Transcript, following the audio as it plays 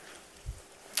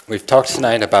We've talked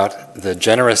tonight about the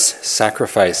generous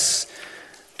sacrifice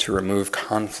to remove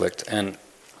conflict, and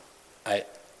I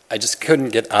just couldn't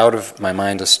get out of my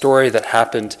mind a story that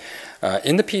happened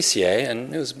in the PCA,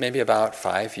 and it was maybe about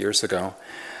 5 years ago.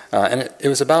 And it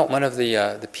was about one of the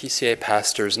PCA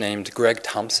pastors named Greg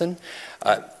Thompson.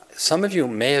 Some of you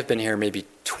may have been here maybe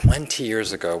 20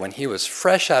 years ago when he was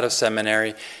fresh out of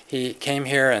seminary. He came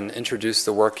here and introduced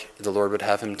the work the Lord would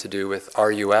have him to do with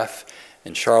RUF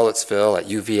in Charlottesville at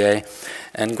UVA.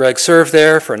 And Greg served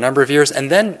there for a number of years. And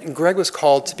then Greg was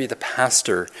called to be the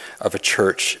pastor of a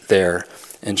church there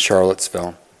in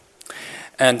Charlottesville.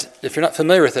 And if you're not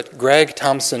familiar with it, Greg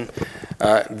Thompson,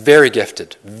 very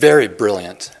gifted, very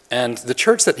brilliant. And the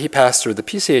church that he pastored, the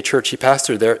PCA church he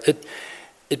pastored there,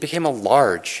 it became a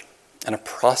large and a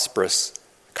prosperous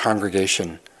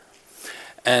congregation.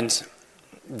 And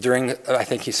I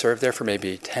think he served there for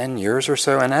maybe 10 years or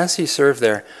so. And as he served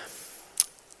there,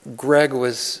 Greg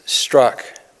was struck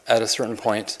at a certain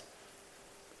point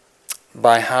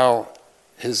by how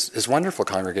his wonderful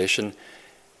congregation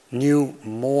knew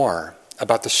more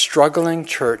about the struggling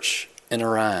church in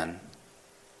Iran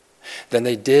than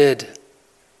they did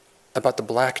about the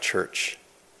black church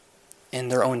in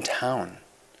their own town.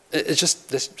 It's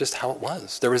just how it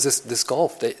was. There was this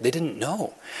gulf. They didn't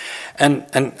know. And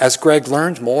as Greg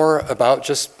learned more about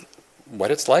just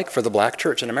what it's like for the black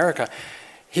church in America,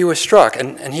 he was struck,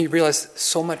 and he realized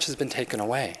so much has been taken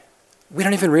away. We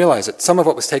don't even realize it. Some of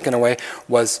what was taken away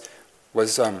was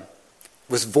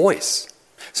voice.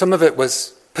 Some of it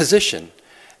was position.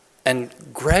 And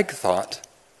Greg thought,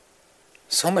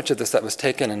 so much of this that was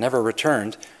taken and never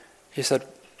returned, he said,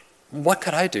 what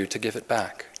could I do to give it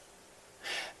back?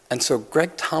 And so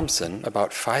Greg Thompson,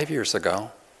 about 5 years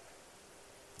ago,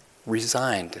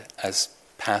 resigned as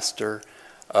pastor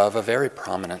of a very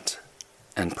prominent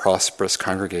and prosperous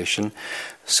congregation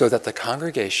so that the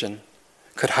congregation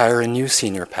could hire a new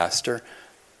senior pastor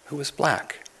who was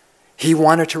black. He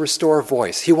wanted to restore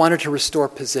voice. He wanted to restore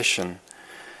position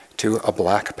to a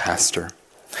black pastor.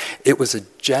 It was a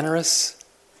generous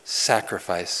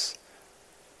sacrifice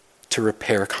to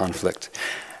repair conflict.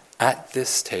 At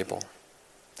this table,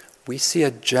 we see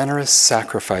a generous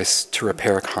sacrifice to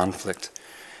repair conflict.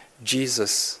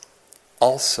 Jesus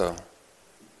also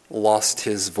lost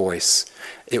his voice.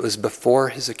 It was before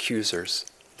his accusers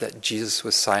that Jesus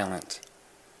was silent,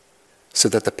 so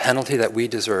that the penalty that we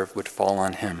deserve would fall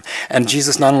on him. And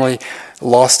Jesus not only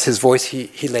lost his voice,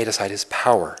 he laid aside his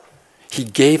power. He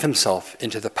gave himself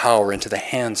into the power, into the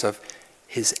hands of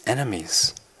his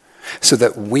enemies, so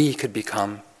that we could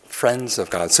become friends of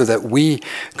God, so that we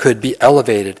could be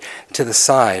elevated to the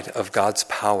side of God's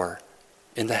power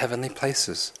in the heavenly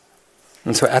places.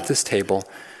 And so at this table,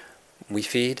 we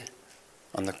feed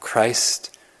on the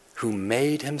Christ who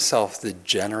made himself the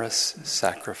generous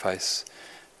sacrifice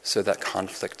so that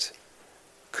conflict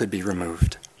could be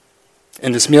removed.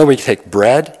 In this meal, we take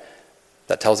bread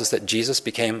that tells us that Jesus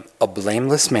became a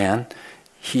blameless man.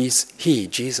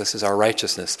 Jesus is our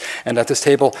righteousness. And at this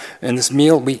table, in this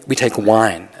meal, we take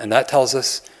wine, and that tells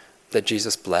us that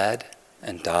Jesus bled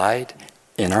and died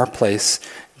in our place.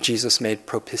 Jesus made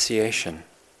propitiation.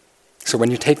 So when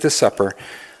you take this supper,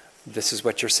 this is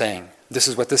what you're saying. This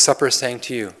is what this supper is saying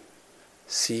to you.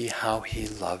 See how he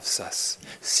loves us.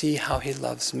 See how he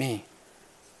loves me.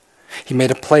 He made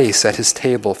a place at his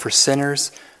table for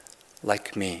sinners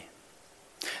like me.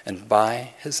 And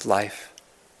by his life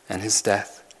and his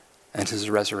death and his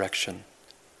resurrection,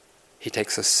 he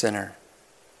takes a sinner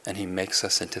and he makes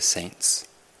us into saints.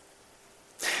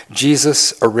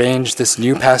 Jesus arranged this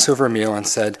new Passover meal and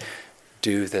said,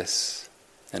 do this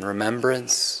in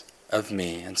remembrance of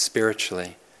me, and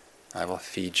spiritually I will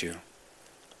feed you.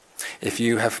 If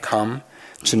you have come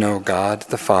to know God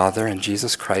the Father and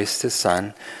Jesus Christ his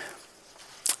Son,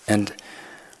 and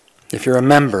if you're a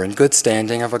member in good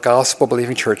standing of a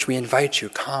gospel-believing church, we invite you,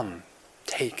 come,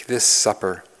 take this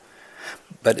supper.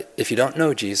 But if you don't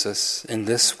know Jesus in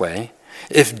this way,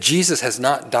 if Jesus has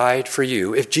not died for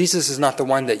you, if Jesus is not the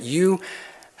one that you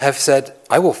have said,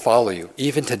 I will follow you,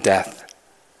 even to death,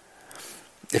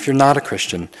 if you're not a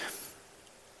Christian,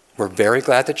 we're very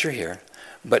glad that you're here,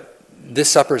 but this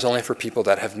supper is only for people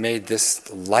that have made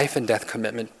this life and death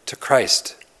commitment to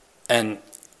Christ and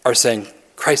are saying,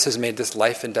 Christ has made this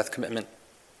life and death commitment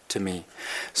to me.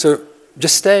 So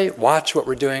just stay, watch what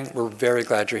we're doing. We're very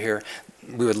glad you're here.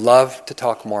 We would love to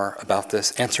talk more about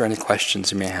this, answer any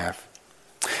questions you may have.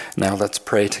 Now let's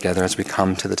pray together as we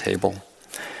come to the table.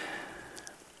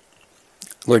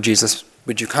 Lord Jesus,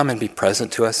 would you come and be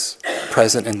present to us,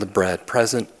 present in the bread,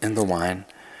 present in the wine,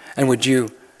 and would you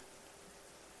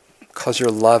cause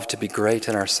your love to be great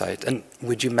in our sight. And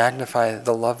would you magnify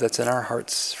the love that's in our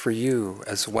hearts for you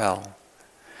as well?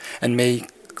 And may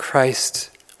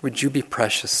Christ, would you be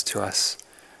precious to us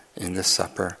in this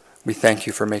supper? We thank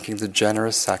you for making the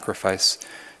generous sacrifice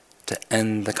to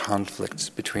end the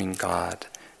conflict between God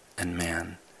and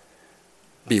man.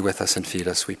 Be with us and feed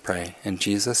us, we pray. In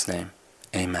Jesus' name,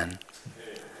 amen.